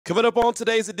Coming up on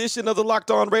today's edition of the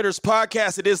Locked On Raiders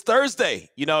podcast, it is Thursday.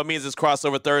 You know, it means it's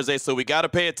crossover Thursday, so we got to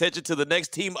pay attention to the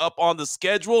next team up on the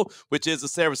schedule, which is the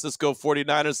San Francisco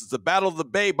 49ers. It's the Battle of the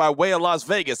Bay by way of Las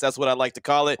Vegas. That's what I like to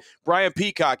call it. Brian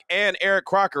Peacock and Eric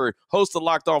Crocker, host of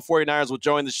Locked On 49ers, will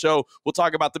join the show. We'll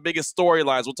talk about the biggest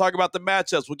storylines. We'll talk about the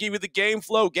matchups. We'll give you the game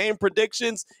flow, game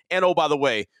predictions, and oh, by the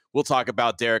way, we'll talk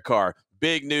about Derek Carr.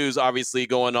 Big news, obviously,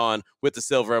 going on with the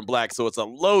silver and black. So it's a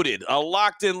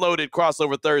locked in loaded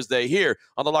crossover Thursday here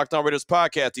on the Locked On Raiders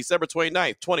podcast, December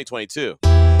 29th, 2022.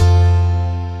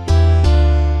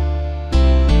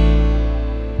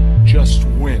 Just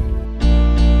win.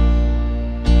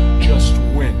 Just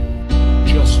win.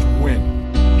 Just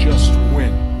win. Just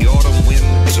win. The autumn wind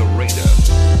is a raider,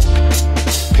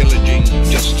 pillaging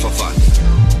just for fun.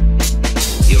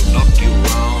 He'll knock you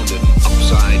round and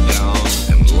upside down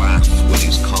and laugh when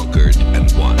he's conquered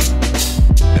and won,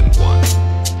 and won,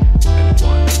 and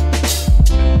won,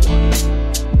 and won,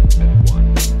 and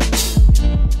won.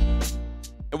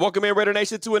 And welcome in, Raider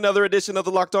Nation, to another edition of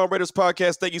the Locked On Raiders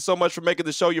podcast. Thank you so much for making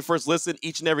the show your first listen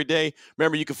each and every day.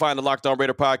 Remember, you can find the Locked On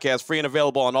Raider podcast free and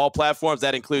available on all platforms.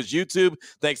 That includes YouTube.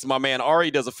 Thanks to my man Ari.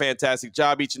 He does a fantastic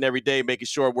job each and every day making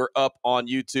sure we're up on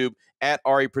YouTube at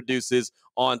Ari Produces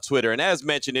on Twitter. And as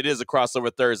mentioned, it is a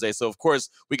crossover Thursday. So, of course,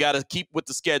 we got to keep with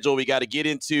the schedule. We got to get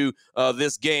into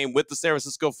this game with the San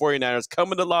Francisco 49ers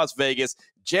coming to Las Vegas,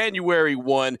 January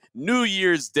 1, New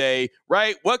Year's Day,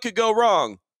 right? What could go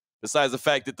wrong besides the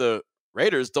fact that the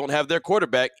Raiders don't have their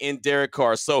quarterback in Derek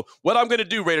Carr? So what I'm going to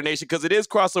do, Raider Nation, because it is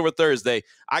crossover Thursday,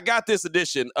 I got this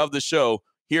edition of the show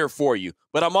here for you.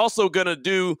 But I'm also going to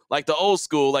do like the old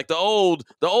school, like the old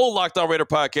Locked On Raider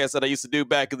podcast that I used to do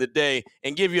back in the day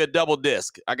and give you a double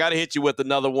disc. I got to hit you with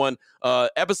another one.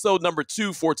 Episode number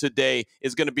 2 for today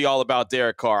is going to be all about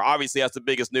Derek Carr. Obviously, that's the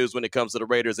biggest news when it comes to the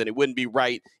Raiders, and it wouldn't be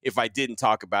right if I didn't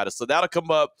talk about it. So that'll come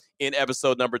up in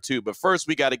episode number 2. But first,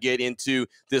 we got to get into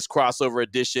this crossover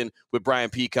edition with Brian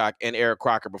Peacock and Eric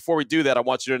Crocker. Before we do that, I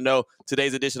want you to know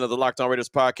today's edition of the Locked On Raiders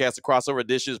podcast, the crossover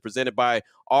edition, is presented by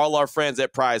all our friends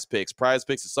at Prize Picks. Prize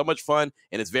Picks is so much fun,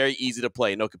 and it's very easy to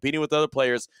play. No competing with other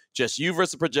players, just you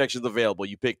versus projections available.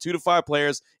 You pick 2 to 5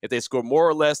 players. If they score more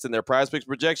or less than their Prize Picks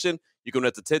projection, you can win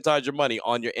up to 10 times your money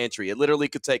on your entry. It literally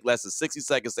could take less than 60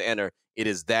 seconds to enter. It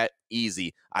is that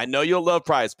easy. I know you'll love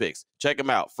Prize Picks. Check them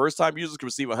out. First-time users can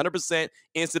receive 100%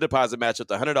 instant deposit match up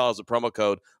to $100 with promo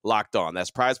code Locked On.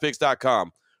 That's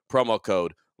prizepicks.com, promo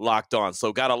code Locked On.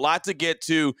 So got a lot to get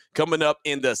to coming up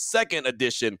in the second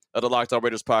edition of the Locked On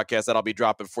Raiders podcast that I'll be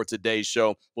dropping for today's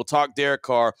show. We'll talk Derek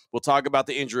Carr. We'll talk about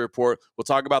the injury report. We'll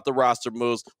talk about the roster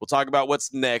moves. We'll talk about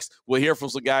what's next. We'll hear from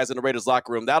some guys in the Raiders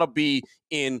locker room. That'll be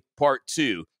in part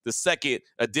 2, the second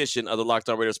edition of the Locked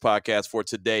On Raiders podcast for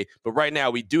today. But right now,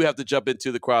 we do have to jump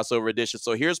into the crossover edition.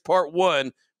 So here's part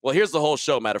 1. Well, here's the whole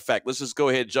show, matter of fact. Let's just go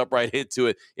ahead and jump right into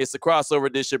it. It's the crossover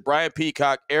edition. Brian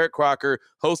Peacock, Eric Crocker,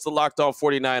 host of Locked On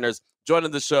 49ers, joining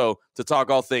the show to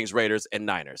talk all things Raiders and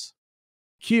Niners.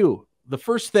 Q, the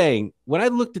first thing, when I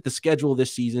looked at the schedule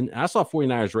this season, I saw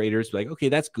 49ers Raiders, like, okay,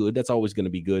 that's good. That's always going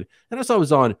to be good. And I saw it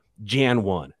was on Jan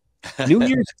 1. New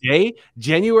Year's Day,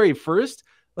 January 1st.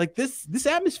 Like this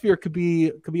atmosphere could be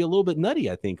a little bit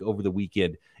nutty, I think, over the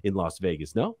weekend in Las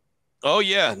Vegas, no? Oh,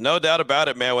 yeah, no doubt about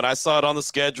it, man. When I saw it on the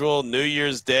schedule, New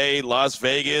Year's Day, Las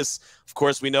Vegas, of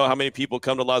course, we know how many people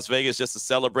come to Las Vegas just to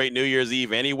celebrate New Year's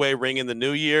Eve anyway, ring in the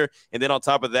new year. And then on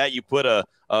top of that, you put a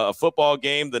football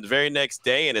game the very next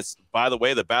day. And it's, by the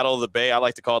way, the Battle of the Bay. I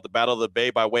like to call it the Battle of the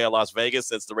Bay by way of Las Vegas,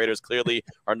 since the Raiders clearly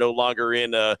are no longer in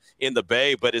the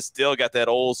Bay. But it's still got that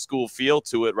old school feel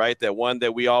to it, right? That one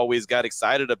that we always got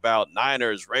excited about.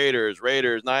 Niners, Raiders,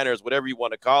 Niners, whatever you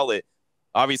want to call it.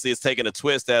 Obviously, it's taken a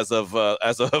twist as of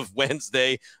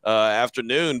Wednesday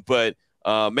afternoon, but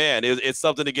man, it's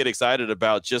something to get excited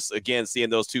about. Just again, seeing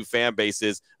those two fan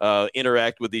bases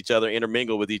interact with each other,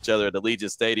 intermingle with each other at the Legion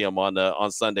Stadium on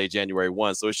Sunday, January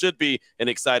 1. So it should be an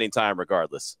exciting time,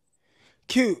 regardless.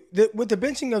 Q, with the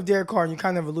benching of Derek Carr, you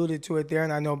kind of alluded to it there,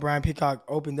 and I know Brian Peacock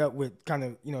opened up with kind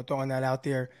of throwing that out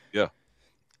there. Yeah,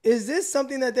 is this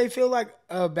something that they feel like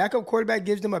a backup quarterback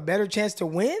gives them a better chance to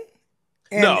win?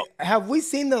 And no. Have we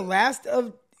seen the last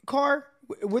of Carr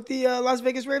with the Las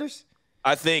Vegas Raiders?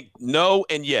 I think no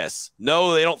and yes.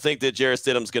 No, they don't think that Jarrett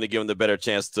Stidham's going to give them the better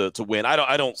chance to win.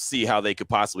 I don't see how they could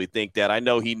possibly think that. I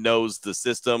know he knows the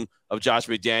system of Josh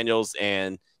McDaniels,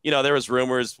 and there was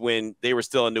rumors when they were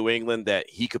still in New England that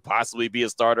he could possibly be a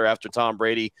starter after Tom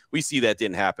Brady. We see that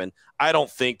didn't happen. I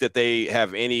don't think that they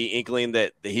have any inkling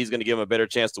that he's going to give them a better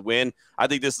chance to win. I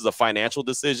think this is a financial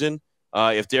decision.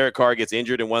 If Derek Carr gets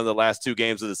injured in one of the last 2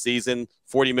 games of the season,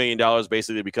 $40 million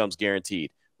basically becomes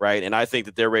guaranteed, right? And I think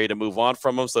that they're ready to move on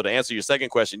from him. So to answer your second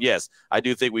question, yes, I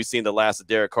do think we've seen the last of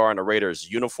Derek Carr in a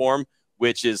Raiders uniform,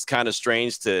 which is kind of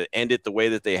strange to end it the way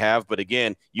that they have. But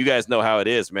again, you guys know how it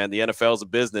is, man. The NFL is a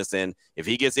business, and if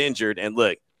he gets injured, and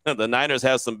look, the Niners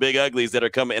have some big uglies that are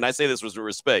coming, and I say this with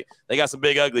respect. They got some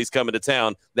big uglies coming to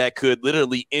town that could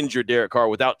literally injure Derek Carr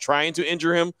without trying to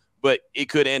injure him, but it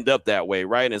could end up that way,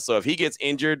 right? And so if he gets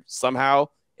injured somehow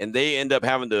and they end up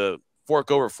having to fork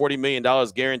over $40 million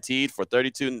guaranteed for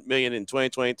 $32 million in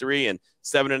 2023 and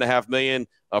 $7.5 million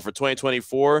for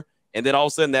 2024, and then all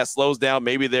of a sudden that slows down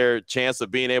maybe their chance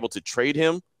of being able to trade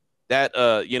him,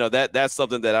 that's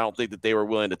something that I don't think that they were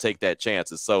willing to take that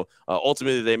chance. And so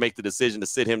ultimately they make the decision to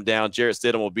sit him down. Jarrett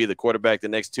Stidham will be the quarterback the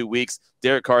next 2 weeks.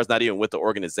 Derek Carr is not even with the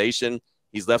organization.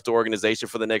 He's left the organization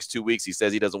for the next 2 weeks. He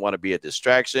says he doesn't want to be a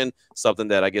distraction, something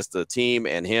that I guess the team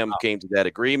and him came to that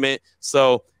agreement.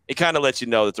 So it kind of lets you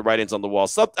know that the writing's on the wall.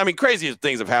 Crazy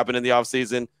things have happened in the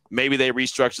offseason. Maybe they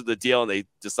restructured the deal and they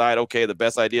decide, okay, the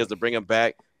best idea is to bring him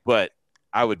back. But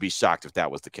I would be shocked if that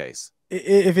was the case.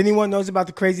 If anyone knows about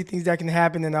the crazy things that can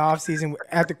happen in the offseason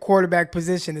at the quarterback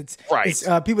position, it's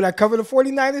people that cover the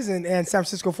 49ers and San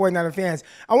Francisco 49er fans.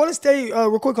 I want to stay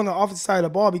real quick on the offensive side of the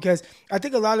ball because I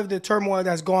think a lot of the turmoil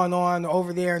that's gone on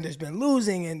over there, and there's been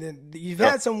losing, and then you've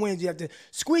had some wins. You have to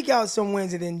squeak out some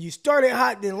wins, and then you started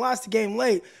hot, then lost the game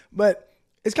late. But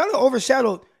it's kind of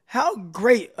overshadowed how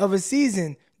great of a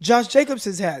season Josh Jacobs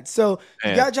has had. So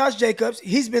you got Josh Jacobs.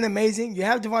 He's been amazing. You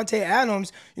have Devontae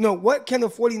Adams. What can the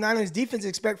 49ers defense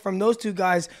expect from those two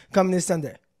guys coming this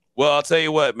Sunday? Well, I'll tell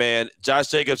you what, man. Josh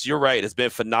Jacobs, you're right. It's been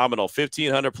phenomenal.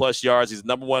 1,500-plus yards. He's the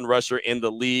number one rusher in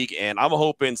the league. And I'm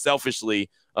hoping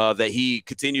selfishly that he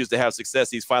continues to have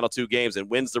success these final 2 games and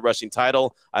wins the rushing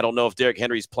title. I don't know if Derrick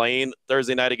Henry's playing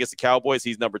Thursday night against the Cowboys.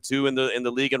 He's number 2 in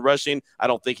the league in rushing. I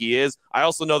don't think he is. I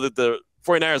also know that the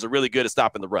 49ers are really good at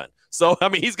stopping the run. So,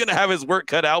 he's going to have his work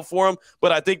cut out for him,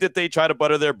 but I think that they try to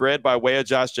butter their bread by way of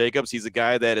Josh Jacobs. He's a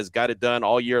guy that has got it done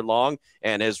all year long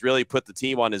and has really put the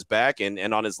team on his back and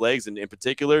on his legs in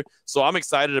particular. So I'm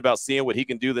excited about seeing what he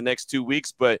can do the next 2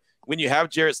 weeks. But when you have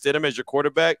Jarrett Stidham as your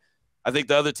quarterback, I think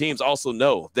the other teams also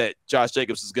know that Josh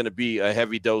Jacobs is going to be a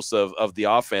heavy dose of the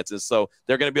offense. And so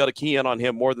they're going to be able to key in on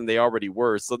him more than they already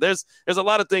were. So there's a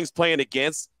lot of things playing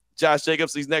against Josh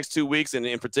Jacobs these next 2 weeks, and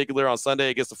in particular on Sunday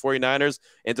against the 49ers.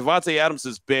 And Devontae Adams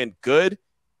has been good.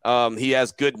 He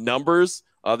has good numbers.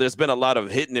 There's been a lot of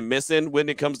hitting and missing when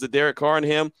it comes to Derek Carr and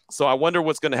him. So I wonder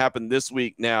what's going to happen this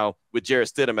week now with Jarrett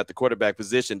Stidham at the quarterback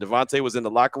position. Devontae was in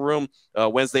the locker room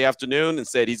Wednesday afternoon and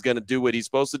said he's going to do what he's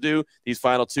supposed to do these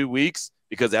final 2 weeks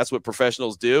because that's what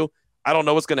professionals do. I don't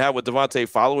know what's going to happen with Devontae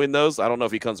following those. I don't know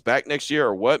if he comes back next year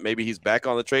or what. Maybe he's back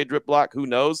on the trade drip block. Who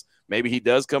knows? Maybe he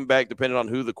does come back depending on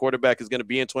who the quarterback is going to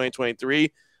be in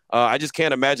 2023. I just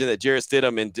can't imagine that Jarrett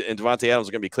Stidham and Devontae Adams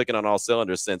are going to be clicking on all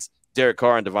cylinders since Derek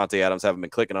Carr and Devontae Adams haven't been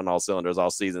clicking on all cylinders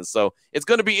all season. So it's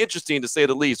going to be interesting, to say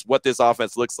the least, what this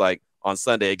offense looks like on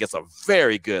Sunday against a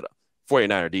very good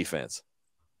 49er defense.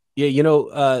 Yeah,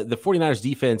 the 49ers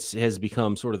defense has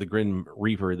become sort of the Grim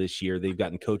Reaper this year. They've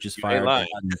gotten coaches fired.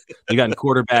 They've gotten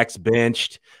quarterbacks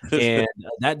benched. And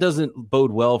that doesn't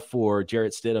bode well for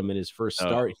Jarrett Stidham in his first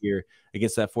start here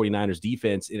against that 49ers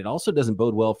defense. And it also doesn't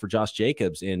bode well for Josh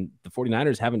Jacobs. And the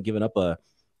 49ers haven't given up a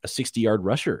 60-yard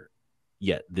rusher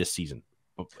yet this season.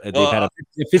 They've had a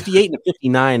 58 and a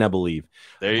 59, I believe.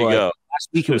 There you go. Last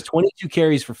week it was 22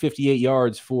 carries for 58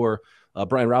 yards for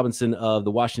Brian Robinson of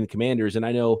the Washington Commanders. And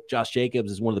I know Josh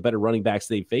Jacobs is one of the better running backs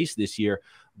they've faced this year,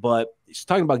 but he's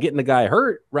talking about getting the guy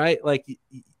hurt, right? Like,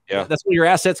 that's one of your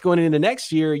assets going into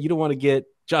next year. You don't want to get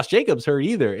Josh Jacobs hurt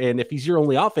either. And if he's your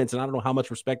only offense, and I don't know how much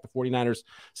respect the 49ers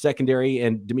secondary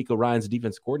and D'Amico Ryan's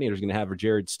defensive coordinator is going to have for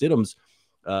Jarrett Stidham's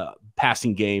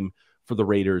passing game for the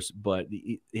Raiders. But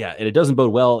yeah, and it doesn't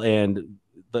bode well. And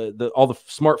all the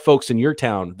smart folks in your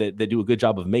town that do a good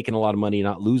job of making a lot of money,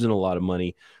 not losing a lot of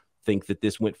money, think that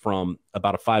this went from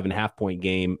about a 5.5 point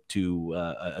game to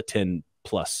a 10+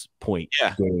 point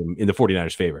game in the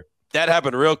 49ers' favor. That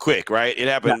happened real quick, right? It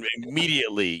happened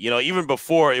immediately. Even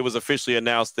before it was officially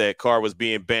announced that Carr was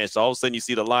being benched, all of a sudden you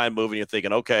see the line moving, you're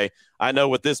thinking, okay, I know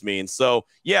what this means. So,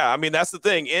 that's the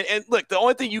thing. And look, the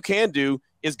only thing you can do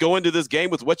is go into this game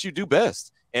with what you do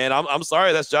best. And I'm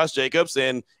sorry, that's Josh Jacobs,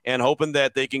 and hoping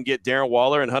that they can get Darren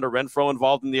Waller and Hunter Renfrow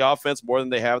involved in the offense more than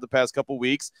they have the past couple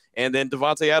weeks, and then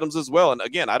Devontae Adams as well. And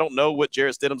again, I don't know what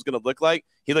Jarrett Stidham's going to look like.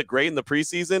 He looked great in the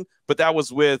preseason, but that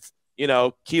was with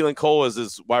Keelan Cole as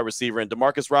his wide receiver and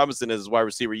DeMarcus Robinson as his wide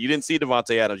receiver. You didn't see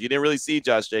Devontae Adams. You didn't really see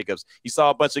Josh Jacobs. You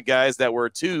saw a bunch of guys that were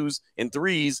 2s and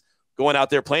 3s going out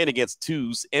there playing against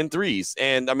 2s and 3s.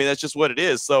 And that's just what it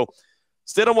is. So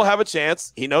Stidham will have a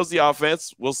chance. He knows the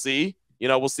offense. We'll see.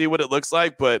 we'll see what it looks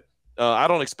like, but I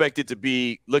don't expect it to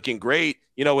be looking great.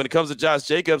 When it comes to Josh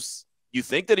Jacobs, you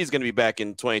think that he's going to be back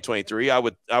in 2023. I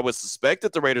would suspect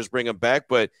that the Raiders bring him back,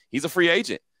 but he's a free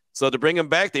agent. So to bring him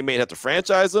back, they may have to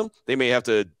franchise him. They may have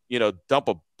to, dump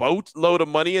a boatload of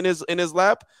money in his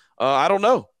lap. I don't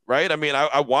know, right? I mean,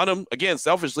 I want him, again,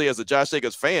 selfishly as a Josh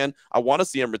Jacobs fan, I want to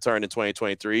see him return in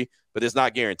 2023, but it's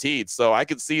not guaranteed. So I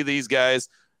could see these guys,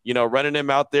 running him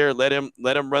out there, let him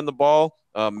run the ball.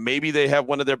 Maybe they have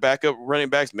one of their backup running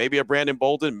backs, maybe a Brandon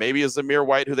Bolden, maybe a Zamir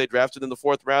White, who they drafted in the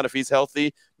 4th round if he's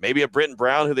healthy, maybe a Britton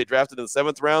Brown, who they drafted in the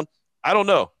 7th round. I don't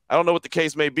know. I don't know what the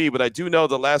case may be, but I do know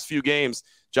the last few games,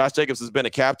 Josh Jacobs has been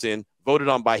a captain, voted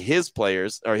on by his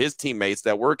players or his teammates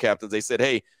that were captains. They said,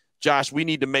 hey, Josh, we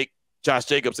need to make Josh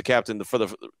Jacobs a captain for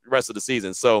the rest of the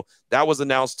season. So that was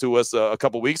announced to us a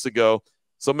couple weeks ago.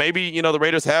 So maybe, the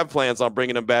Raiders have plans on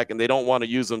bringing him back, and they don't want to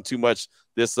use him too much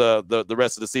this the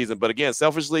rest of the season. But again,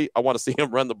 selfishly, I want to see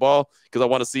him run the ball because I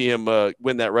want to see him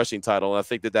win that rushing title. And I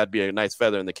think that'd be a nice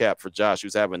feather in the cap for Josh,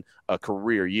 who's having a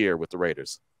career year with the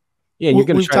Raiders. Yeah, you're going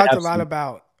to we've talked a lot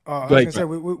about.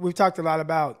 We've talked a lot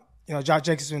about Josh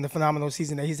Jacobs and the phenomenal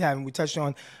season that he's having. We touched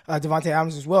on Devontae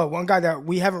Adams as well. One guy that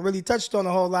we haven't really touched on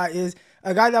a whole lot is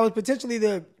a guy that was potentially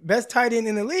the best tight end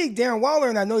in the league, Darren Waller.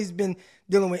 And I know he's been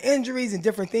dealing with injuries and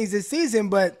different things this season,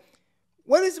 but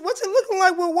what's it looking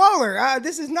like with Waller?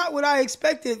 This is not what I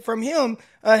expected from him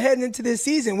heading into this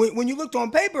season. When you looked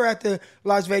on paper at the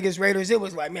Las Vegas Raiders, it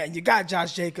was like, man, you got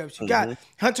Josh Jacobs, you got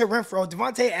Hunter Renfrow,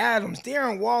 Devontae Adams,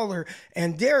 Darren Waller,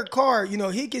 and Derek Carr.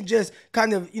 He can just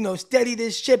kind of, steady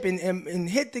this ship and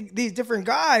hit these different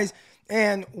guys.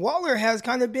 And Waller has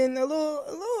kind of been a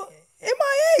little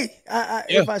MIA,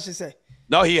 if I should say.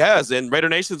 No, he has. And Raider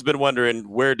Nation's been wondering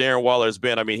where Darren Waller has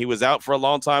been. I mean, he was out for a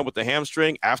long time with the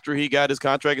hamstring after he got his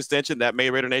contract extension. That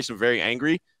made Raider Nation very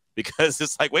angry because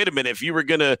it's like, wait a minute, if you were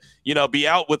going to, be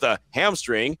out with a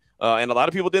hamstring, and a lot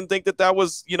of people didn't think that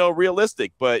was,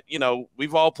 realistic. But,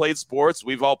 we've all played sports.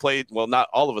 We've all played, well, not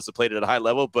all of us have played at a high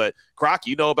level, but Croc,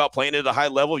 about playing at a high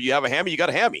level. You have a hammy, you got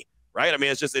a hammy, right? I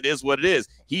mean, it is what it is.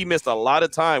 He missed a lot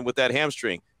of time with that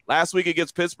hamstring. Last week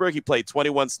against Pittsburgh, he played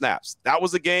 21 snaps. That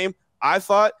was a game I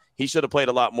thought he should have played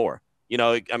a lot more.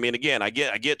 I mean, again, I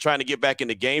get trying to get back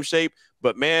into game shape,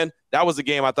 but man, that was a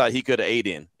game I thought he could have ate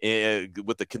in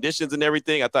with the conditions and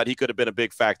everything. I thought he could have been a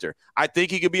big factor. I think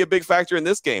he could be a big factor in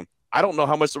this game. I don't know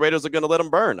how much the Raiders are going to let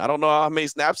him burn. I don't know how many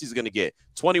snaps he's going to get.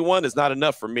 21 is not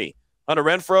enough for me. Hunter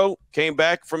Renfrow came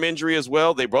back from injury as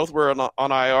well. They both were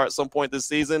on IR at some point this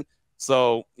season.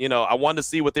 So, I wanted to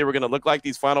see what they were going to look like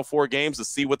these final 4 games, to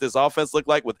see what this offense looked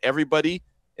like with everybody.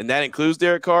 And that includes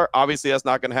Derek Carr. Obviously, that's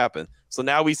not going to happen. So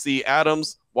now we see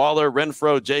Adams, Waller,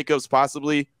 Renfrow, Jacobs,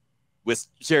 possibly with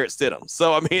Jarrett Stidham.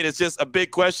 So, I mean, it's just a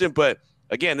big question. But,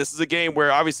 again, this is a game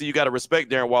where obviously you got to respect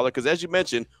Darren Waller because, as you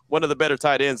mentioned, one of the better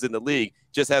tight ends in the league,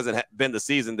 just hasn't been the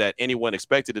season that anyone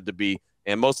expected it to be.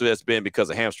 And most of it has been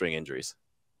because of hamstring injuries.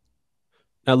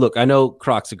 Now, look, I know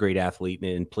Croc's a great athlete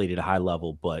and played at a high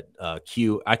level, but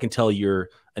Q, I can tell you're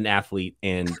an athlete.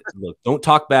 And look, don't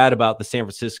talk bad about the San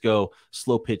Francisco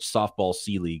slow pitch softball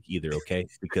C League either, okay?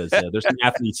 Because there's some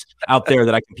athletes out there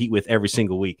that I compete with every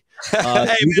single week. Hey, man,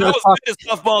 I was good at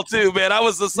softball too, man. I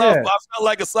was a softball. Yeah. I felt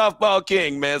like a softball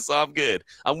king, man. So I'm good.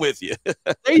 I'm with you.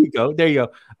 There you go. There you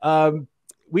go.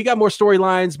 We got more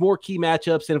storylines, more key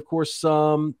matchups, and, of course,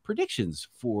 some predictions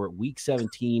for Week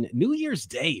 17, New Year's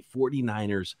Day,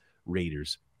 49ers,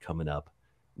 Raiders coming up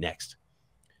next.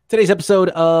 Today's episode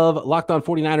of Locked On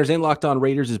 49ers and Locked On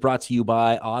Raiders is brought to you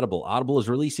by Audible. Audible is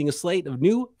releasing a slate of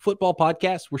new football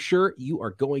podcasts we're sure you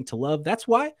are going to love. That's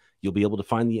why you'll be able to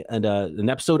find an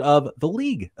episode of The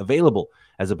League available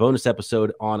as a bonus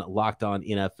episode on Locked On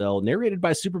NFL, narrated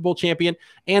by Super Bowl champion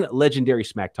and legendary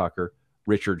smack talker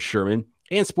Richard Sherman,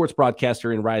 and sports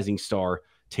broadcaster and rising star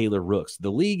Taylor Rooks. The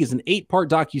League is an 8-part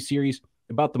docuseries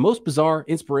about the most bizarre,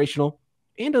 inspirational,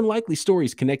 and unlikely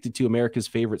stories connected to America's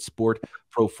favorite sport,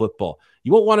 pro football.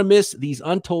 You won't want to miss these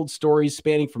untold stories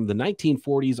spanning from the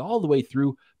 1940s all the way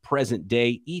through present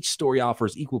day. Each story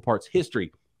offers equal parts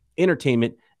history,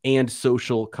 entertainment, and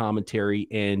social commentary.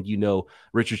 And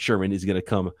Richard Sherman is going to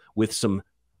come with some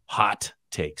hot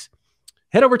takes.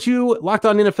 Head over to Locked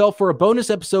On NFL for a bonus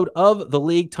episode of The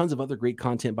League. Tons of other great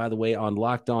content, by the way, on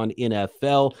Locked On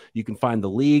NFL. You can find The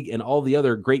League and all the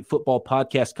other great football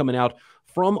podcasts coming out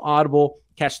from Audible.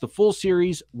 Catch the full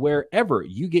series wherever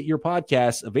you get your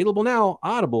podcasts. Available now,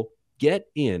 Audible. Get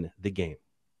in the game.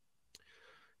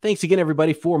 Thanks again,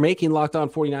 everybody, for making Locked On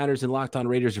 49ers and Locked On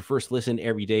Raiders your first listen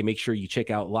every day. Make sure you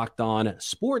check out Locked On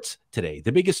Sports today.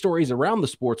 The biggest stories around the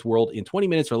sports world in 20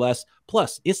 minutes or less,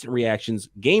 plus instant reactions,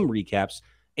 game recaps,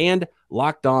 and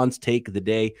Locked On's Take of the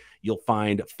Day. You'll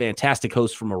find fantastic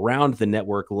hosts from around the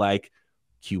network like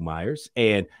Q Myers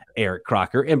and Eric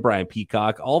Crocker and Brian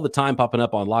Peacock, all the time popping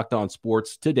up on Locked On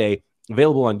Sports Today,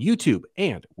 available on YouTube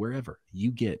and wherever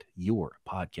you get your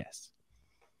podcasts.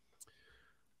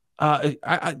 I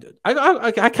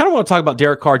kind of want to talk about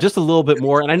Derek Carr just a little bit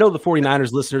more. And I know the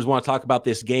 49ers listeners want to talk about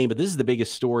this game, but this is the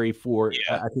biggest story for,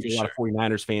 I think, a lot of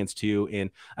 49ers fans too.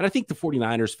 And I think the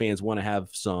 49ers fans want to have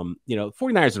some,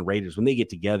 49ers and Raiders, when they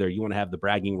get together, you want to have the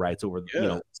bragging rights over,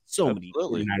 so many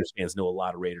 49ers fans know a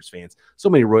lot of Raiders fans. So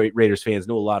many Raiders fans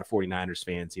know a lot of 49ers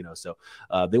fans, so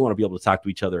they want to be able to talk to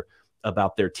each other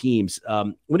about their teams.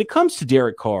 When it comes to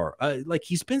Derek Carr,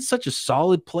 he's been such a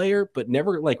solid player, but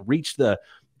never reached the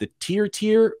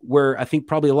tier where I think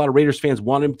probably a lot of Raiders fans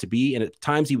want him to be. And at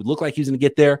times he would look like he was going to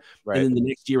get there. Right. And then the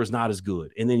next year was not as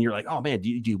good. And then you're like, oh man, do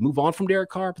you move on from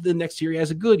Derek Carr? But then the next year he has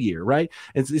a good year. Right.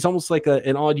 And it's almost like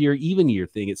an odd year, even year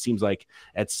thing. It seems like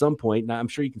at some point. Now I'm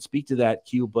sure you can speak to that,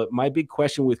 Q, but my big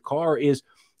question with Carr is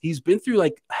he's been through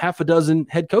like half a dozen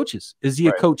head coaches. Is he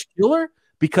a coach killer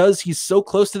because he's so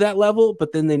close to that level,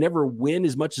 but then they never win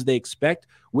as much as they expect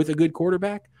with a good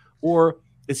quarterback? Or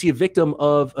is he a victim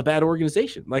of a bad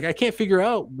organization? I can't figure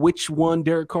out which one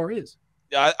Derek Carr is.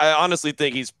 I honestly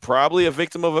think he's probably a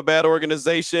victim of a bad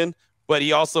organization, but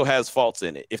he also has faults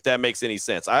in it, if that makes any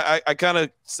sense. I kind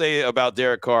of say about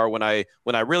Derek Carr, when I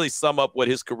really sum up what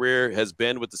his career has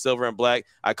been with the Silver and Black,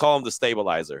 I call him the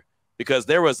stabilizer, because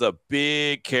there was a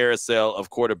big carousel of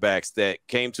quarterbacks that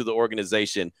came to the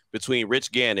organization between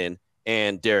Rich Gannon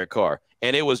and Derek Carr.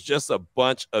 And it was just a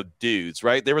bunch of dudes,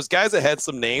 right? There was guys that had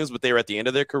some names, but they were at the end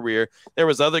of their career. There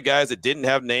was other guys that didn't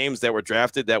have names that were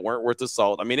drafted that weren't worth the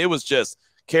salt. I mean, it was just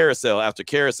carousel after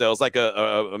carousel. It was like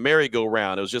a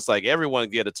merry-go-round. It was just like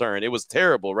everyone get a turn. It was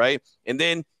terrible, right? And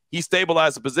then he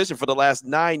stabilized the position for the last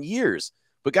 9 years.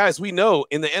 But guys, we know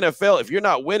in the NFL, if you're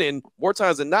not winning more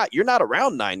times than not, you're not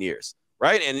around 9 years,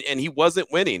 right? And he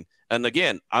wasn't winning. And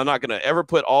again, I'm not going to ever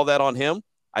put all that on him.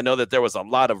 I know that there was a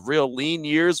lot of real lean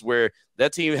years where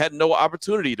that team had no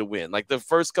opportunity to win. Like the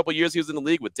first couple of years he was in the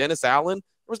league with Dennis Allen,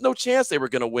 there was no chance they were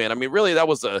going to win. I mean, really, that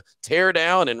was a tear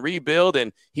down and rebuild,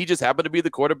 and he just happened to be the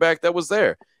quarterback that was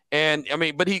there. And I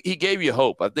mean, but he gave you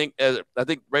hope. I think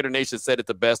Raider Nation said it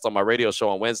the best on my radio show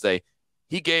on Wednesday.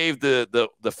 He gave the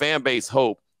fan base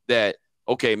hope that,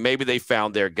 okay, maybe they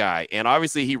found their guy. And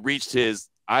obviously he reached his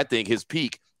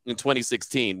peak in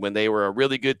 2016 when they were a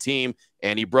really good team,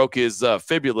 and he broke his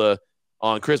fibula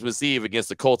on Christmas Eve against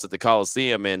the Colts at the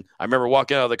Coliseum. And I remember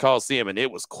walking out of the Coliseum and it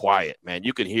was quiet, man.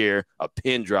 You could hear a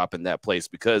pin drop in that place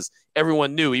because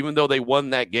everyone knew, even though they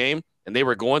won that game and they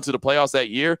were going to the playoffs that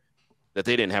year, that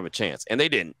they didn't have a chance. And they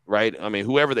didn't, right? I mean,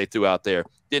 whoever they threw out there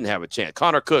didn't have a chance.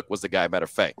 Connor Cook was the guy, matter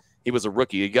of fact. He was a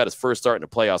rookie. He got his first start in the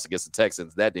playoffs against the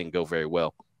Texans. That didn't go very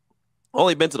well.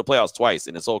 Only been to the playoffs twice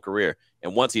in his whole career,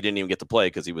 and once he didn't even get to play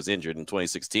because he was injured in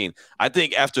 2016. I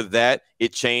think after that,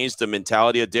 it changed the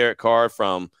mentality of Derek Carr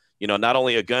from, not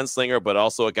only a gunslinger, but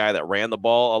also a guy that ran the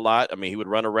ball a lot. I mean, he would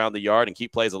run around the yard and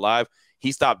keep plays alive.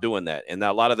 He stopped doing that, and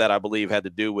a lot of that, I believe, had to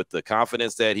do with the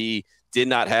confidence that he did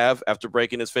not have after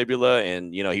breaking his fibula,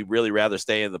 and, he really rather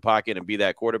stay in the pocket and be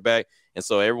that quarterback. And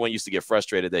so everyone used to get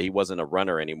frustrated that he wasn't a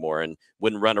runner anymore and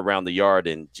wouldn't run around the yard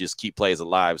and just keep plays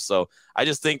alive. So I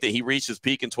just think that he reached his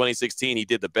peak in 2016. He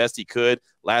did the best he could.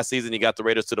 Last season, he got the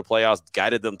Raiders to the playoffs,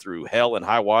 guided them through hell and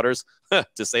high waters,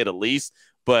 to say the least.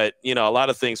 But, a lot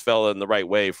of things fell in the right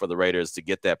way for the Raiders to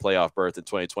get that playoff berth in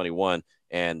 2021.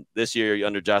 And this year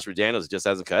under Josh McDaniels, it just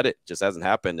hasn't cut it. Just hasn't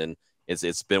happened. And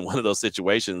it's been one of those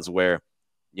situations where,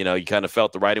 you kind of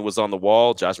felt the writing was on the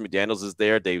wall. Josh McDaniels is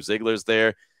there. Dave Ziegler's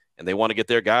there. And they want to get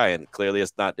their guy, and clearly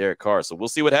it's not Derek Carr. So we'll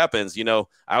see what happens. I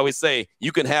always say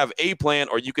you can have a plan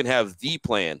or you can have the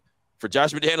plan. For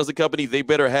Josh McDaniels and company, they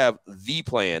better have the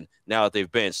plan now that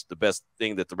they've benched the best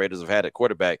thing that the Raiders have had at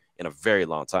quarterback in a very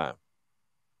long time.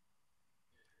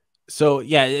 So,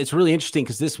 yeah, it's really interesting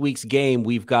because this week's game,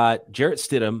 we've got Jarrett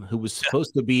Stidham, who was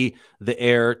supposed to be the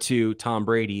heir to Tom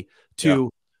Brady,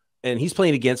 and he's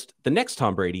playing against the next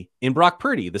Tom Brady in Brock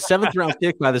Purdy, the 7th round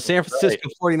pick by the San Francisco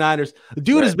 49ers. The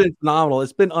dude has been phenomenal.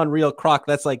 It's been unreal. Croc,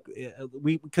 that's like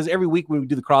because every week when we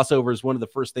do the crossovers, one of the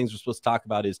first things we're supposed to talk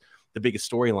about is the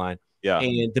biggest storyline. Yeah.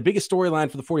 And the biggest storyline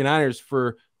for the 49ers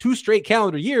for 2 straight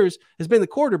calendar years has been the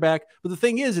quarterback. But the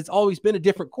thing is, it's always been a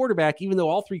different quarterback, even though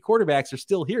all 3 quarterbacks are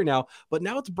still here now. But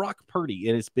now it's Brock Purdy,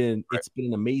 and it's been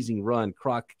an amazing run.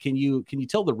 Croc, can you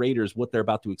tell the Raiders what they're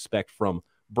about to expect from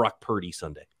Brock Purdy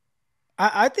Sunday?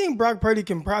 I think Brock Purdy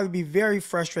can probably be very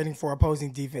frustrating for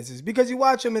opposing defenses because you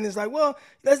watch him and it's like, well,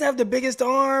 he doesn't have the biggest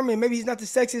arm and maybe he's not the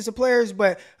sexiest of players,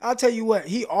 but I'll tell you what,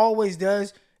 he always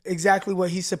does exactly what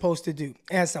he's supposed to do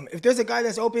and some. If there's a guy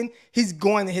that's open, he's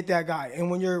going to hit that guy.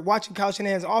 And when you're watching Kyle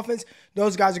Shanahan's offense,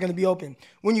 those guys are going to be open.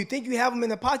 When you think you have him in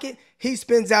the pocket, he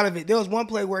spins out of it. There was one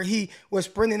play where he was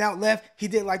sprinting out left. He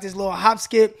did like this little hop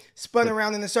skip, spun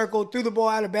around in a circle, threw the ball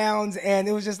out of bounds, and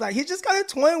it was just like he just got to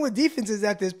toying with defenses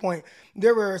at this point.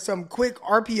 There were some quick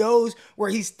RPOs where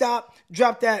he stopped,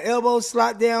 dropped that elbow,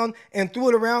 slot down, and threw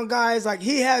it around guys. Like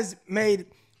he has made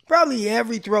probably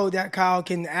every throw that Kyle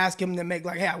can ask him to make,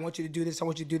 like, hey, I want you to do this, I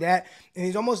want you to do that. And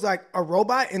he's almost like a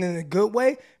robot, and in a good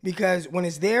way, because when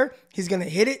it's there, he's going to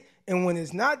hit it. And when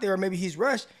it's not there, or maybe he's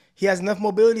rushed, he has enough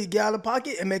mobility to get out of the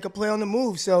pocket and make a play on the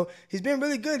move. So he's been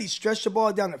really good. He stretched the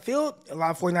ball down the field. A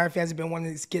lot of 49er fans have been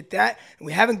wanting to get that. And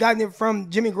we haven't gotten it from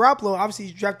Jimmy Garoppolo. Obviously,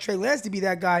 he's drafted Trey Lance to be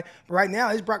that guy. But right now,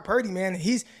 it's Brock Purdy, man.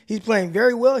 He's playing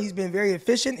very well. He's been very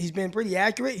efficient. He's been pretty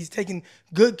accurate. He's taking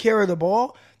good care of the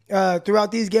ball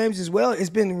throughout these games as well. It's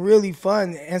been really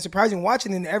fun and surprising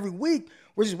watching him every week.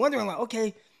 We're just wondering, like,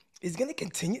 okay, is going to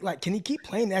continue? Like, can he keep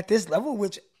playing at this level,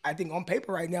 which I think on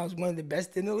paper right now is one of the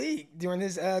best in the league during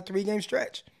this 3-game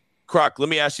stretch? Croc, let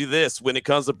me ask you this. When it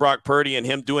comes to Brock Purdy and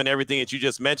him doing everything that you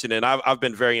just mentioned, and I've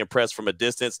been very impressed from a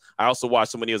distance. I also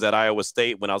watched him when he was at Iowa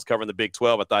State when I was covering the Big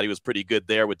 12. I thought he was pretty good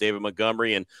there with David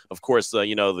Montgomery and, of course,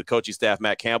 the coaching staff,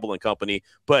 Matt Campbell and company.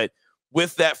 But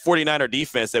with that 49er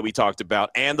defense that we talked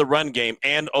about and the run game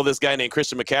and, this guy named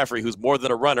Christian McCaffrey, who's more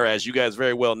than a runner, as you guys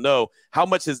very well know, how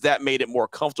much has that made it more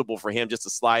comfortable for him just to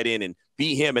slide in and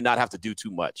be him and not have to do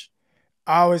too much?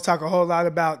 I always talk a whole lot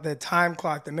about the time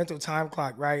clock, the mental time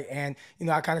clock, right? And,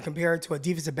 I kind of compare it to a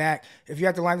defensive back. If you're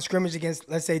at the line of scrimmage against,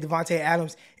 let's say, Devontae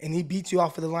Adams, and he beats you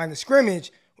off of the line of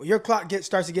scrimmage, well, your clock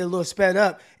starts to get a little sped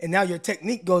up, and now your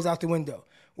technique goes out the window.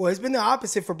 Well, it's been the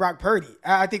opposite for Brock Purdy.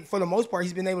 I think for the most part,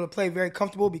 he's been able to play very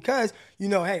comfortable because,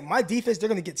 hey, my defense, they're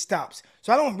going to get stops.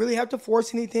 So I don't really have to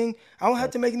force anything. I don't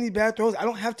have to make any bad throws. I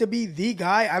don't have to be the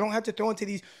guy. I don't have to throw into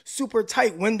these super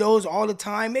tight windows all the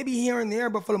time, maybe here and there.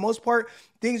 But for the most part,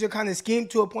 things are kind of schemed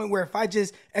to a point where if I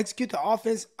just execute the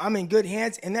offense, I'm in good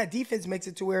hands. And that defense makes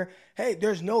it to where, hey,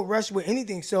 there's no rush with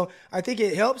anything. So I think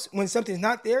it helps when something's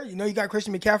not there. You got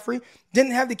Christian McCaffrey.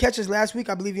 Didn't have the catches last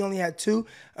week. I believe he only had 2.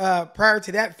 Prior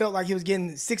to that, felt like he was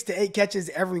getting 6 to 8 catches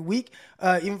every week,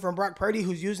 even from Brock Purdy,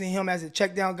 who's using him as a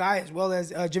check down guy, as well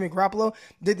as Jimmy Garoppolo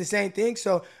did the same thing.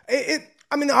 So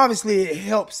obviously it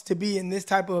helps to be in this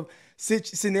type of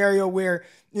scenario where,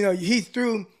 he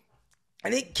threw, I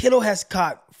think Kittle has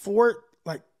caught 4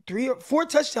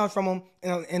 touchdowns from him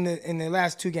in the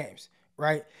last 2 games,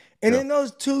 right? And in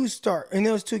those two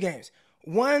games,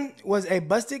 one was a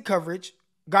busted coverage,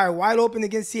 guy wide open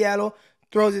against Seattle,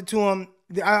 throws it to him.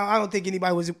 I don't think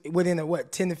anybody was within a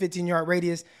 10 to 15 yard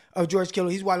radius of George Kittle.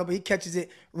 He's wide open. He catches it,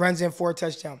 runs in for a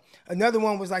touchdown. Another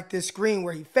one was like this screen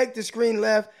where he faked the screen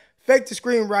left, faked the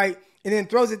screen right, and then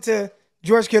throws it to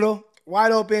George Kittle,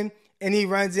 wide open, and he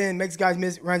runs in, makes guys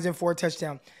miss, runs in for a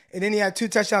touchdown. And then he had 2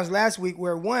 touchdowns last week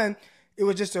where one, it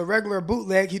was just a regular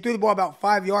bootleg. He threw the ball about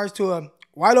 5 yards to a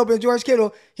wide open George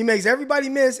Kittle. He makes everybody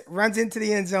miss, runs into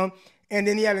the end zone. And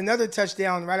then he had another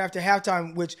touchdown right after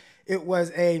halftime, which it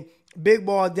was a big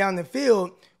ball down the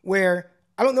field where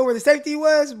I don't know where the safety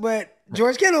was, but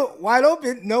George Kittle, wide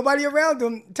open, nobody around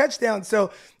him, touchdown.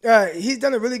 So he's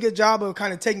done a really good job of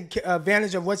kind of taking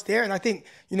advantage of what's there. And I think,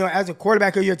 as a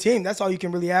quarterback of your team, that's all you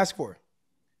can really ask for.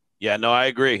 Yeah, no, I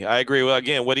agree. Well,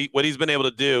 again, what he's been able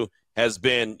to do has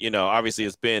been, obviously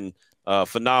it's been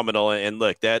phenomenal. And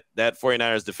look, that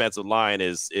 49ers defensive line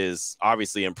is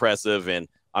obviously impressive. And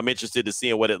I'm interested to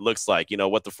seeing what it looks like,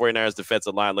 what the 49ers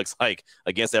defensive line looks like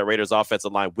against that Raiders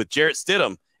offensive line with Jarrett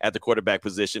Stidham at the quarterback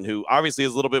position, who obviously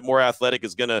is a little bit more athletic,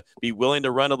 is going to be willing to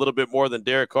run a little bit more than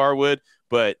Derek Carr would.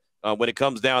 But when it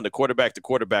comes down to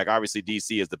quarterback, obviously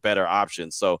DC is the better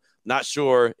option. So not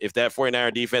sure if that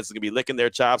 49er defense is going to be licking their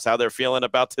chops, how they're feeling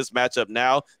about this matchup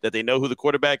now that they know who the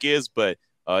quarterback is. But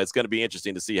it's going to be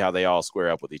interesting to see how they all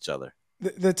square up with each other.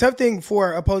 The tough thing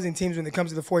for opposing teams when it comes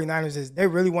to the 49ers is they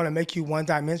really want to make you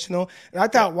one-dimensional. And I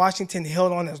thought Washington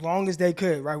held on as long as they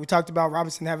could, right? We talked about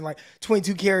Robinson having like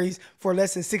 22 carries for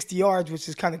less than 60 yards, which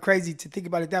is kind of crazy to think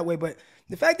about it that way. But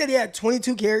the fact that he had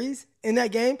 22 carries in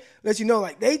that game lets you know,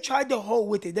 like, they tried to hold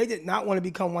with it. They did not want to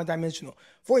become one-dimensional.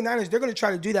 49ers, they're going to try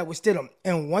to do that with Stidham.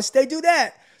 And once they do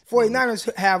that,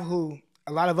 49ers have who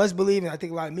a lot of us believe, and I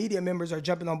think a lot of media members are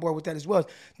jumping on board with that as well.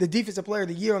 The defensive player of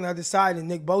the year on the other side, and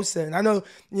Nick Bosa. And I know,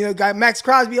 got Max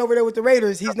Crosby over there with the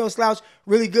Raiders. He's no slouch,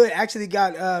 really good. Actually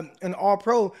got an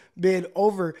All-Pro bid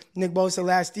over Nick Bosa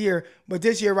last year. But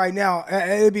this year right now,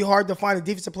 it'd be hard to find a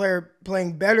defensive player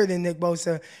playing better than Nick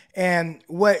Bosa. And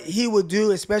what he would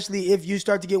do, especially if you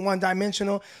start to get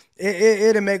one-dimensional,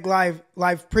 it'll make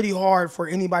life pretty hard for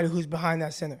anybody who's behind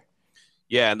that center.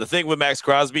 Yeah, and the thing with Max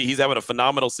Crosby, he's having a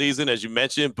phenomenal season, as you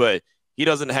mentioned, but he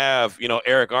doesn't have,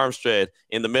 Eric Armstead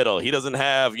in the middle. He doesn't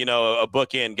have, a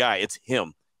bookend guy. It's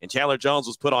him. And Chandler Jones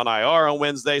was put on IR on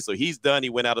Wednesday, so he's done. He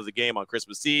went out of the game on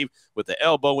Christmas Eve with the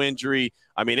elbow injury.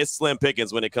 I mean, it's slim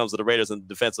pickings when it comes to the Raiders and the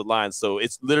defensive line. So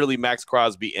it's literally Max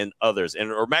Crosby and others,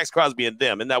 or Max Crosby and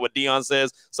them. Isn't that what Dion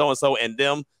says? So-and-so and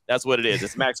them? That's what it is.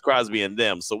 It's Max Crosby and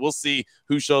them. So we'll see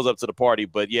who shows up to the party.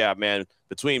 But, yeah, man,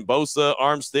 between Bosa,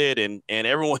 Armstead, and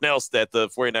everyone else that the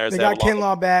 49ers they got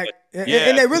Kinlaw back.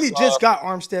 And they really just got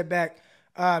Armstead back.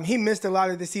 He missed a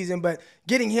lot of the season, but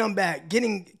getting him back,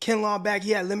 getting Kinlaw back,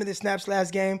 he had limited snaps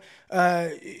last game.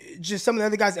 Just some of the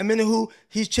other guys, Amenahu,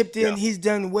 he's chipped in, he's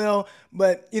done well.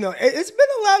 But, it's been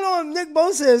a lot on Nick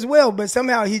Bosa as well, but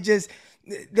somehow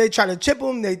they try to chip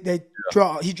him.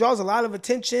 He draws a lot of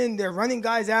attention. They're running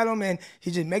guys at him, and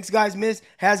he just makes guys miss,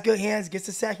 has good hands, gets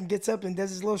a sack, and gets up and does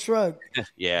his little shrug.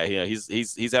 Yeah,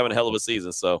 he's having a hell of a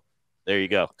season, so there you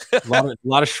go. a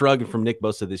lot of shrugging from Nick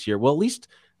Bosa this year. Well, at least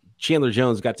Chandler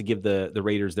Jones got to give the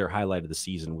Raiders their highlight of the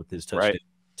season with his touchdown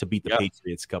to beat the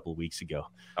Patriots a couple of weeks ago.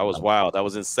 That was wild. That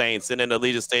was insane. Sitting in the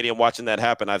Allegiant Stadium watching that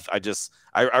happen,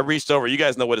 I reached over. You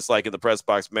guys know what it's like in the press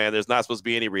box, man. There's not supposed to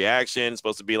be any reaction. It's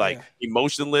supposed to be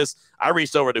emotionless. I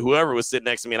reached over to whoever was sitting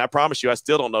next to me, and I promise you, I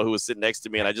still don't know who was sitting next to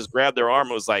me. And I just grabbed their arm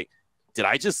and was like, did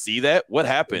I just see that? What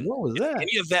happened? What was that?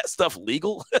 Any of that stuff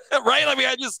legal? Right? I mean,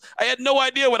 I had no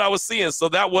idea what I was seeing. So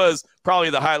that was probably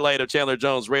the highlight of Chandler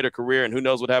Jones' Raider career, and who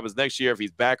knows what happens next year if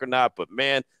he's back or not. But,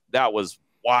 man, that was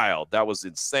wild. That was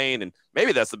insane. And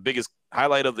maybe that's the biggest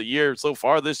highlight of the year so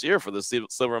far this year for the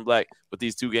Silver and Black with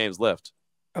these 2 games left.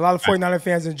 A lot of 49er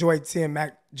fans enjoyed seeing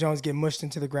Mac Jones get mushed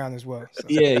into the ground as well. So.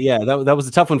 Yeah. That was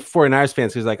a tough one for 49ers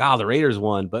fans because the Raiders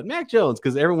won, but Mac Jones,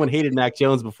 because everyone hated Mac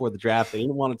Jones before the draft. They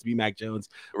didn't want it to be Mac Jones.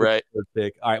 Right.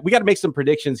 Pick. All right. We got to make some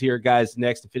predictions here, guys,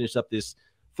 next to finish up this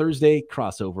Thursday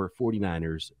crossover.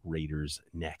 49ers, Raiders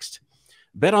next.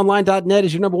 BetOnline.net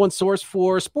is your number one source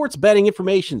for sports betting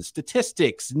information,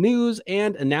 statistics, news,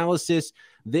 and analysis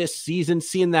this season.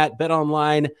 Seeing that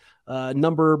BetOnline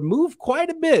number move quite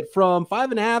a bit from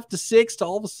 5.5 to 6 to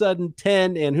all of a sudden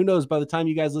 10. And who knows, by the time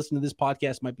you guys listen to this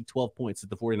podcast, might be 12 points that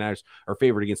the 49ers are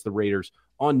favored against the Raiders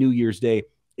on New Year's Day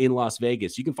in Las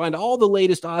Vegas. You can find all the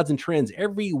latest odds and trends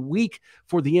every week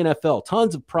for the NFL.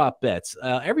 Tons of prop bets,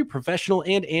 every professional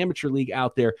and amateur league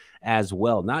out there as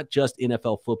well. Not just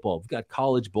NFL football. We've got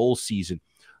college bowl season,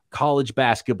 college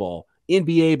basketball,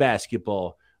 NBA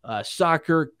basketball,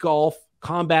 soccer, golf,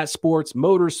 combat sports,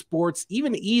 motorsports,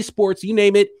 even esports, you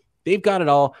name it. They've got it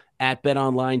all at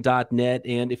betonline.net.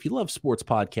 And if you love sports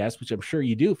podcasts, which I'm sure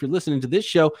you do, if you're listening to this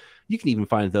show, you can even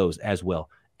find those as well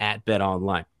at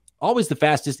BetOnline. Always the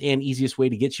fastest and easiest way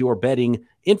to get your betting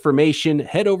information.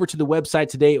 Head over to the website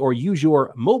today or use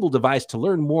your mobile device to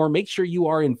learn more. Make sure you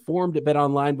are informed at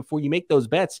BetOnline before you make those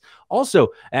bets. Also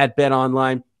at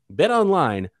BetOnline,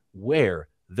 BetOnline, where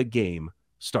the game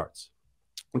starts.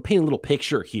 I'm painting a little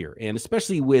picture here, and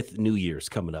especially with New Year's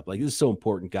coming up. Like, this is so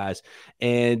important, guys.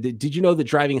 And did you know that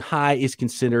driving high is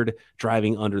considered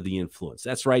driving under the influence?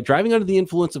 That's right. Driving under the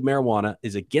influence of marijuana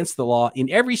is against the law in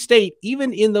every state,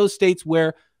 even in those states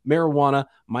where marijuana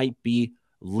might be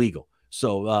legal.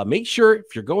 So make sure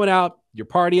if you're going out, you're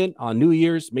partying on New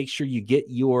Year's, make sure you get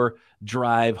your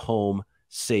drive home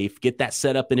safe. Get that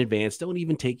set up in advance. Don't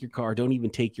even take your car. Don't even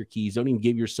take your keys. Don't even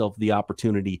give yourself the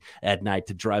opportunity at night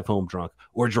to drive home drunk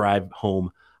or drive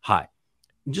home high.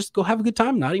 Just go have a good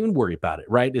time. Not even worry about it,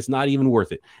 right? It's not even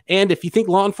worth it. And if you think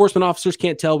law enforcement officers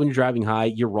can't tell when you're driving high,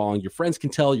 you're wrong. Your friends can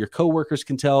tell. Your coworkers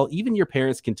can tell. Even your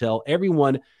parents can tell.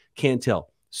 Everyone can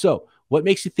tell. So what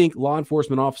makes you think law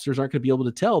enforcement officers aren't going to be able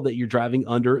to tell that you're driving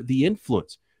under the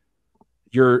influence?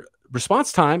 Your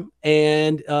response time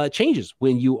and changes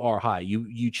when you are high.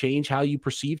 You change how you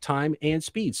perceive time and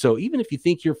speed. So even if you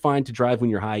think you're fine to drive when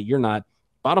you're high, you're not.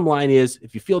 Bottom line is,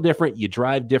 if you feel different, you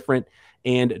drive different,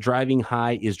 and driving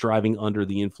high is driving under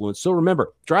the influence. So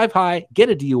remember, drive high, get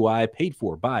a DUI paid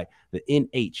for by the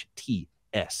NHTSA.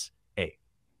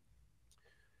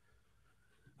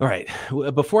 All right.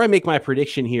 Before I make my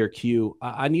prediction here, Q,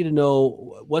 I need to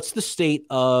know what's the state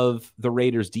of the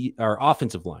Raiders'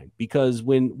 offensive line, because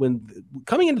when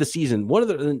coming into the season,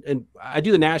 and I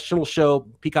do the national show,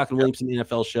 Peacock and Williamson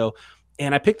NFL show,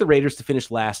 And I picked the Raiders to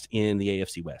finish last in the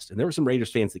AFC West. And there were some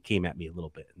Raiders fans that came at me a little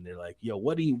bit. And they're like, yo,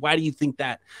 why do you think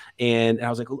that? And I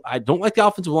was like, I don't like the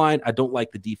offensive line. I don't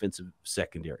like the defensive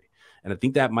secondary. And I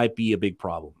think that might be a big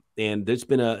problem. And there's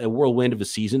been a whirlwind of a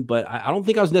season, but I don't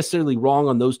think I was necessarily wrong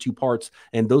on those two parts.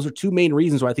 And those are two main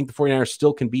reasons why I think the 49ers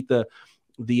still can beat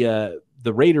the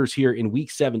Raiders here in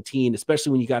week 17,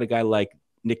 especially when you got a guy like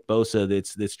Nick Bosa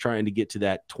that's trying to get to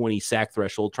that 20 sack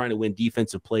threshold, trying to win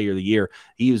defensive player of the year.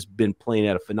 He has been playing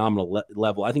at a phenomenal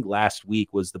level. I think last week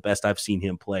was the best I've seen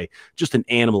him play. Just an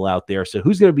animal out there. So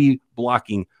who's going to be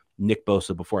blocking Nick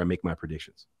Bosa before I make my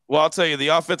predictions? Well, I'll tell you, the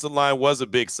offensive line was a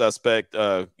big suspect,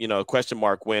 question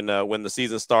mark when the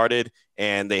season started,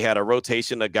 and they had a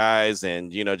rotation of guys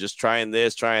and, just trying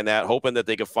this, trying that, hoping that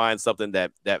they could find something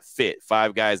that fit,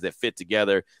 5 guys that fit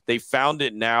together. They found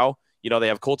it now. They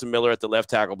have Colton Miller at the left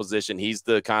tackle position. He's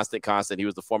the constant. He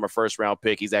was the former first-round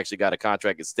pick. He's actually got a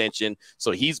contract extension.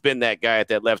 So he's been that guy at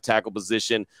that left tackle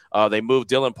position. They moved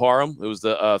Dylan Parham, who was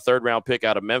the third-round pick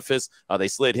out of Memphis. They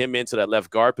slid him into that left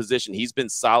guard position. He's been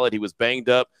solid. He was banged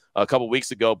up a couple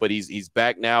weeks ago, but he's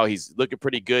back now. He's looking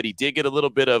pretty good. He did get a little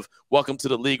bit of welcome to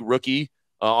the league rookie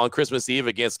on Christmas Eve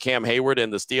against Cam Hayward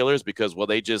and the Steelers because,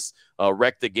 they just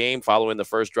wrecked the game following the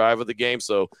first drive of the game.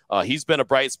 So he's been a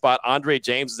bright spot. Andre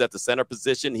James is at the center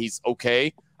position. He's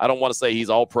okay. I don't want to say he's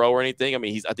all pro or anything. I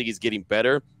mean, I think he's getting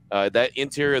better. That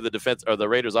interior of the defense or the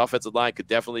Raiders offensive line could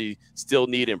definitely still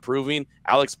need improving.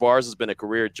 Alex Bars has been a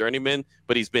career journeyman,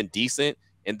 but he's been decent.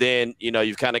 And then,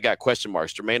 you've kind of got question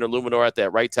marks. Jermaine Illuminor at that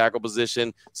right tackle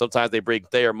position. Sometimes they bring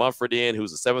Thayer Mumford in,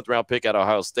 who's a 7th-round pick out of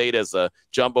Ohio State as a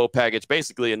jumbo package,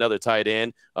 basically another tight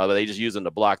end. But they just use him to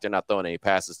block. They're not throwing any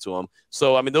passes to him.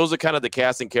 So, I mean, those are kind of the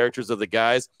casting characters of the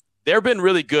guys. They've been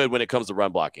really good when it comes to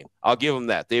run blocking. I'll give them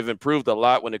that. They've improved a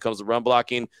lot when it comes to run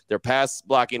blocking. Their pass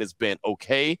blocking has been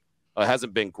okay.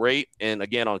 Hasn't been great. And,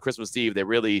 again, on Christmas Eve, they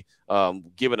really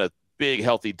given a big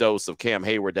healthy dose of Cam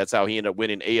Hayward. That's how he ended up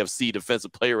winning AFC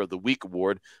Defensive Player of the Week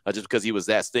award, just because he was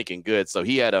that stinking good. So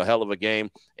he had a hell of a game,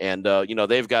 and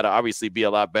they've got to obviously be a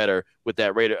lot better with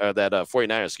that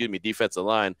 49ers, defensive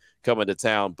line coming to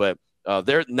town. But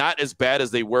they're not as bad as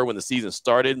they were when the season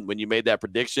started when you made that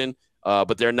prediction.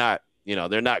 But they're not,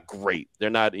 they're not great.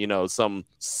 They're not, some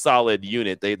solid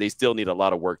unit. They still need a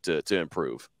lot of work to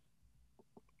improve.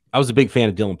 I was a big fan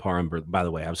of Dylan Parham, by the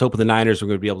way. I was hoping the Niners were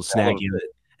going to be able to snag you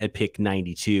at pick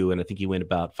 92, and I think he went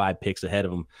about 5 picks ahead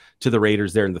of him to the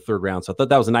Raiders there in the 3rd round. So I thought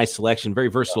that was a nice selection, very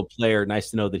versatile player.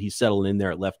 Nice to know that he's settling in there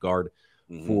at left guard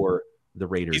for the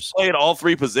Raiders. He's played all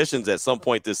 3 positions at some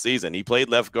point this season. He played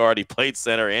left guard, he played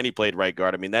center, and he played right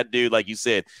guard. I mean, that dude, like you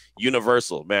said,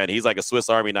 universal, man. He's like a Swiss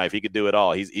Army knife. He could do it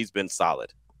all. He's been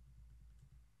solid.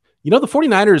 The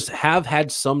 49ers have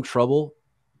had some trouble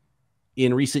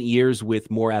in recent years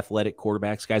with more athletic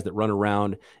quarterbacks, guys that run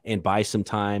around and buy some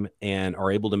time and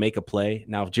are able to make a play.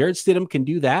 Now, if Jarrett Stidham can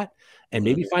do that and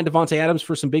maybe find Devontae Adams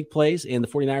for some big plays, and the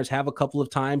 49ers have a couple of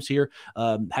times here,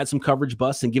 had some coverage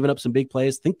busts and given up some big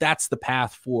plays, I think that's the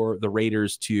path for the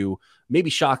Raiders to maybe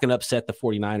shock and upset the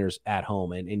 49ers at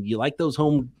home. And you like those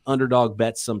home underdog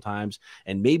bets sometimes,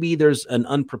 and maybe there's an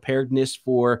unpreparedness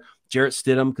for Jarrett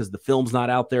Stidham because the film's not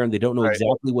out there and they don't know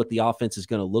exactly what the offense is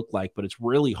going to look like. But it's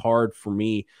really hard for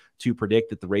me to predict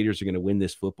that the Raiders are going to win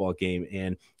this football game.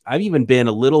 And I've even been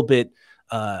a little bit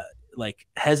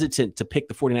hesitant to pick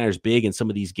the 49ers big in some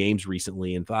of these games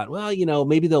recently and thought, well,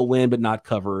 maybe they'll win but not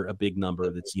cover a big number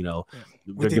that's,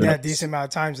 we did that decent amount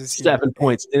of times this year. 7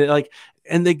 points.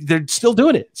 And they're still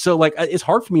doing it. So it's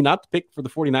hard for me not to pick for the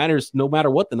 49ers, no matter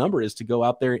what the number is, to go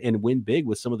out there and win big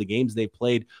with some of the games they've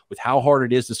played, with how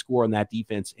hard it is to score on that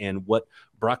defense and what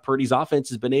Brock Purdy's offense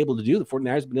has been able to do. The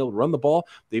 49ers have been able to run the ball.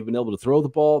 They've been able to throw the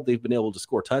ball. They've been able to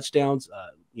score touchdowns,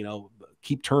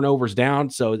 keep turnovers down.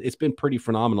 So it's been pretty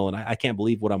phenomenal. And I can't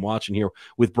believe what I'm watching here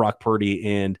with Brock Purdy.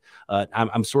 And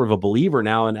I'm sort of a believer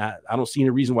now, and I don't see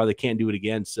any reason why they can't do it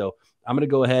again. So I'm going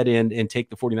to go ahead and take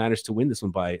the 49ers to win this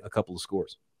one by a couple of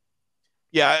scores.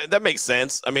 Yeah, that makes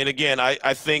sense. I mean, again,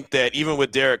 I think that even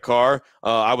with Derek Carr,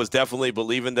 I was definitely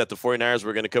believing that the 49ers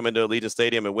were going to come into Allegiant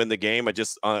Stadium and win the game. I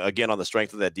just, again, on the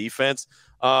strength of that defense.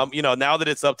 Now that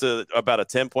it's up to about a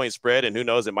 10-point spread, and who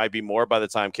knows, it might be more by the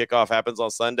time kickoff happens on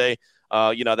Sunday,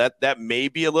 that may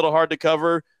be a little hard to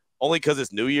cover, only because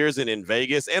it's New Year's and in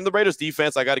Vegas. And the Raiders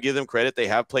defense, I got to give them credit. They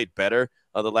have played better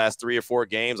the last 3 or 4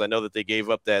 games. I know that they gave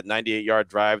up that 98-yard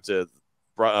drive to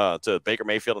Baker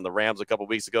Mayfield and the Rams a couple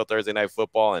weeks ago, Thursday Night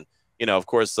Football. And, of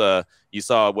course, you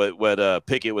saw what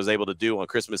Pickett was able to do on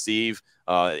Christmas Eve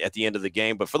at the end of the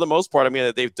game. But for the most part, I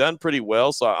mean, they've done pretty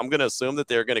well. So I'm going to assume that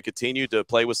they're going to continue to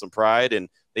play with some pride, and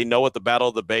they know what the Battle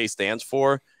of the Bay stands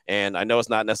for. And I know it's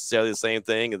not necessarily the same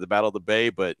thing as the Battle of the Bay,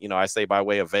 but, you know, I say by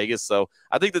way of Vegas. So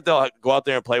I think that they'll go out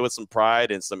there and play with some pride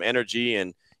and some energy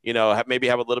and, you know, maybe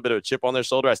have a little bit of a chip on their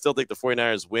shoulder. I still think the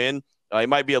 49ers win. It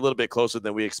might be a little bit closer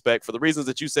than we expect for the reasons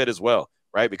that you said as well,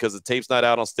 right? Because the tape's not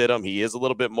out on Stidham. He is a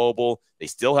little bit mobile. They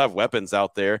still have weapons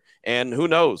out there. And who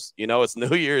knows? You know, it's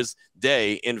New Year's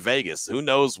Day in Vegas. Who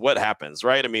knows what happens,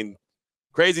 right? I mean,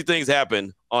 crazy things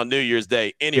happen on New Year's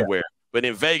Day anywhere. Yeah. But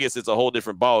in Vegas, it's a whole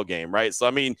different ball game, right? So,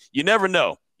 I mean, you never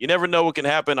know. You never know what can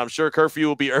happen. I'm sure curfew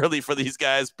will be early for these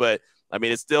guys, but, I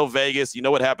mean, it's still Vegas. You know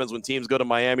what happens when teams go to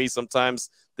Miami. Sometimes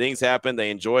things happen.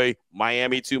 They enjoy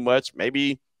Miami too much.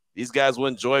 Maybe these guys will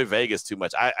enjoy Vegas too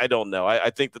much. I don't know. I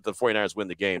think that the 49ers win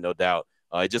the game, no doubt.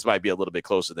 It just might be a little bit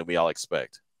closer than we all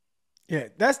expect. Yeah,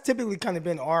 that's typically kind of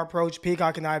been our approach.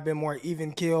 Peacock and I have been more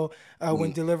even keel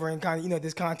when delivering kind of, you know,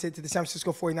 this content to the San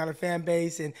Francisco 49er fan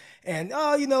base. And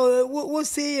you know, we'll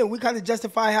see. And we kind of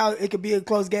justify how it could be a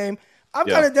close game. I'm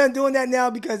kind of done doing that now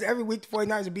because every week the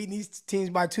 49ers are beating these teams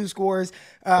by 2 scores.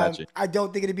 Gotcha. I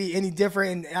don't think it'd be any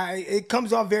different. And it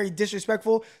comes off very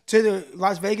disrespectful to the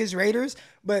Las Vegas Raiders.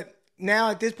 But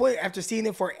now at this point, after seeing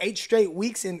it for 8 straight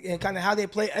weeks and kind of how they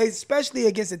play, especially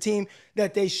against a team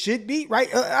that they should beat,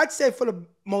 right? I'd say for the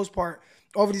most part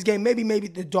over these games, maybe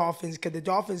the Dolphins, because the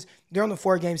Dolphins, they're on the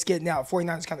 4-game skid now.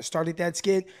 49ers kind of started that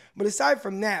skid. But aside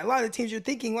from that, a lot of the teams you're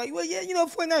thinking like, well, yeah, you know,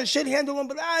 49ers should handle them,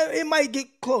 but it might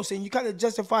get close. And you kind of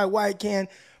justify why it can.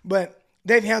 But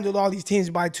they've handled all these teams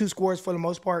by 2 scores for the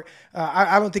most part.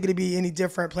 I don't think it'd be any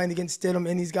different playing against Stidham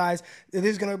and these guys. It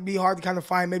is going to be hard to kind of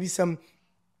find maybe some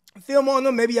film on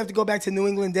them. Maybe you have to go back to New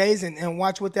England days and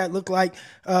watch what that looked like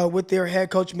with their head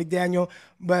coach McDaniel.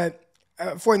 But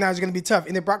 49ers are going to be tough.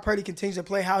 And if Brock Purdy continues to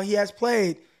play how he has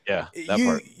played,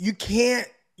 you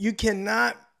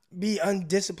cannot be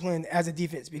undisciplined as a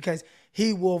defense because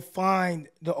he will find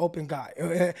the open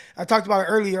guy. I talked about it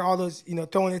earlier, all those, you know,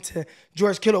 throwing it to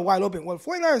George Kittle wide open. Well,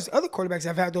 49ers, other quarterbacks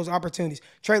have had those opportunities.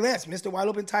 Trey Lance missed a wide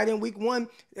open tight end week 1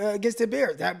 against the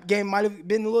Bears. That game might have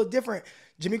been a little different.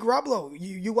 Jimmy Garoppolo,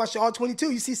 you watch all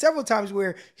 22. You see several times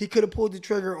where he could have pulled the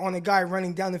trigger on a guy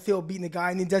running down the field, beating the guy,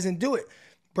 and he doesn't do it.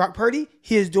 Brock Purdy,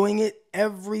 he is doing it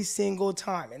every single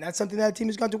time, and that's something that team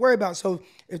is going to worry about. So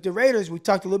if the Raiders, we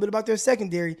talked a little bit about their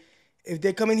secondary, if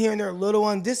they come in here and they're a little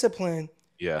undisciplined,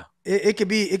 it could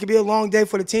be a long day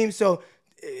for the team. So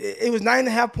it was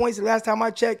 9.5 points the last time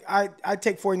I checked. I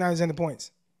take 49ers in the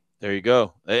points. There you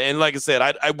go. And like I said,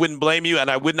 I wouldn't blame you, and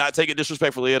I would not take it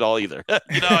disrespectfully at all either.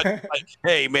 You know, like,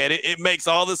 hey, man, it makes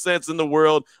all the sense in the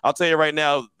world. I'll tell you right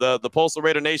now, the Postal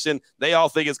Raider Nation, they all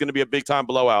think it's going to be a big-time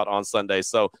blowout on Sunday.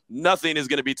 So nothing is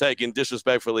going to be taken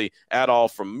disrespectfully at all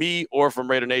from me or from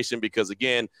Raider Nation because,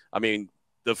 again, I mean,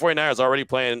 the 49ers are already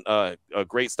playing a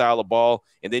great style of ball,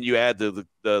 and then you add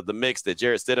the mix that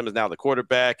Jarrett Stidham is now the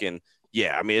quarterback, and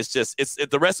yeah, I mean, it's just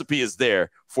the recipe is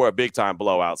there for a big-time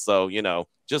blowout. So, you know,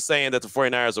 just saying that the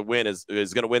 49ers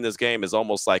is going to win this game is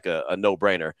almost like a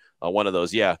no-brainer. One of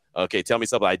those, yeah, okay, tell me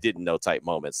something I didn't know type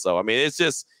moments. So, I mean,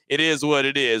 it is what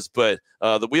it is, but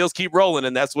the wheels keep rolling,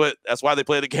 and that's why they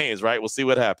play the games, right? We'll see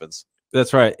what happens.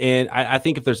 That's right. And I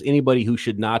think if there's anybody who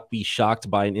should not be shocked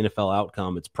by an NFL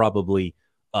outcome, it's probably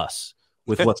us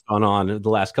with what's gone on the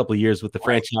last couple of years with the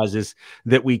franchises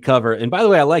that we cover. And by the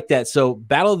way, I like that. So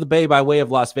Battle of the Bay by way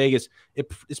of Las Vegas,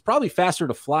 it's probably faster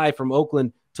to fly from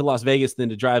Oakland to Las Vegas than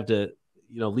to drive to,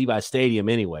 you know, Levi's Stadium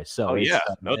anyway. So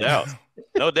no doubt.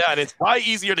 No doubt. It's probably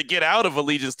easier to get out of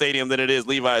Allegiant Stadium than it is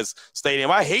Levi's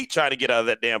Stadium. I hate trying to get out of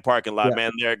that damn parking lot,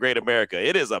 man, there at Great America.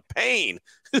 It is a pain.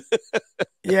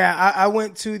 Yeah, I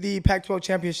went to the Pac-12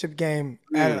 championship game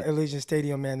at Allegiant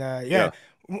Stadium, and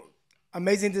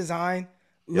amazing design.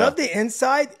 Love the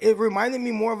inside. It reminded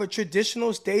me more of a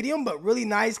traditional stadium, but really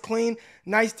nice, clean,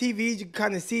 nice TVs. You can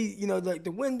kind of see, you know, like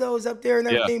the windows up there and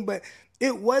everything, but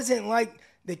it wasn't like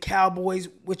the Cowboys,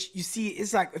 which you see,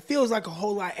 it feels like a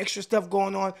whole lot extra stuff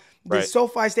going on. The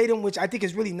SoFi Stadium, which I think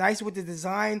is really nice with the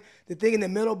design, the thing in the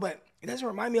middle, but it doesn't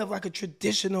remind me of like a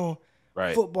traditional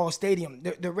football stadium.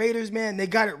 The Raiders, man, they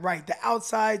got it right. The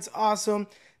outside's awesome.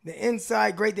 The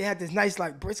inside, great. They had this nice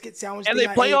like brisket sandwich. And they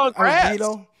play on grass.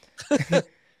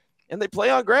 And they play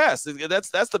on grass.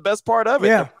 That's the best part of it.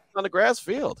 Yeah. On the grass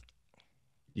field.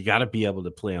 You got to be able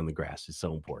to play on the grass. It's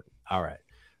so important. All right.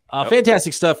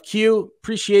 Fantastic stuff, Q.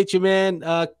 Appreciate you, man.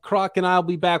 Croc and I will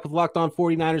be back with Locked On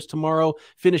 49ers tomorrow,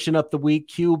 finishing up the week.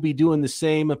 Q will be doing the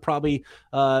same. Probably,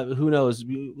 who knows?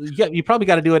 You probably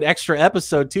got to do an extra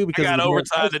episode, too. Because I got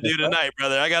overtime to do tonight,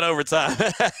 brother. I got overtime.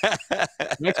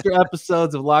 Extra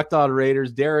episodes of Locked On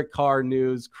Raiders, Derek Carr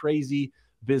news, crazy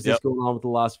business going on with the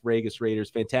Las Vegas Raiders.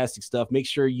 Fantastic stuff. Make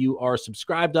sure you are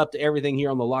subscribed up to everything here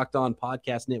on the Locked On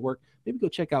Podcast Network. Maybe go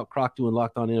check out Croc doing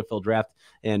Locked On NFL Draft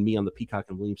and me on the Peacock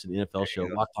and Williamson NFL show,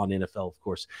 Locked On NFL, of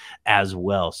course, as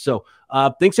well. So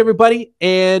thanks, everybody,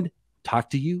 and talk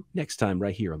to you next time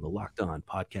right here on the Locked On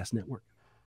Podcast Network.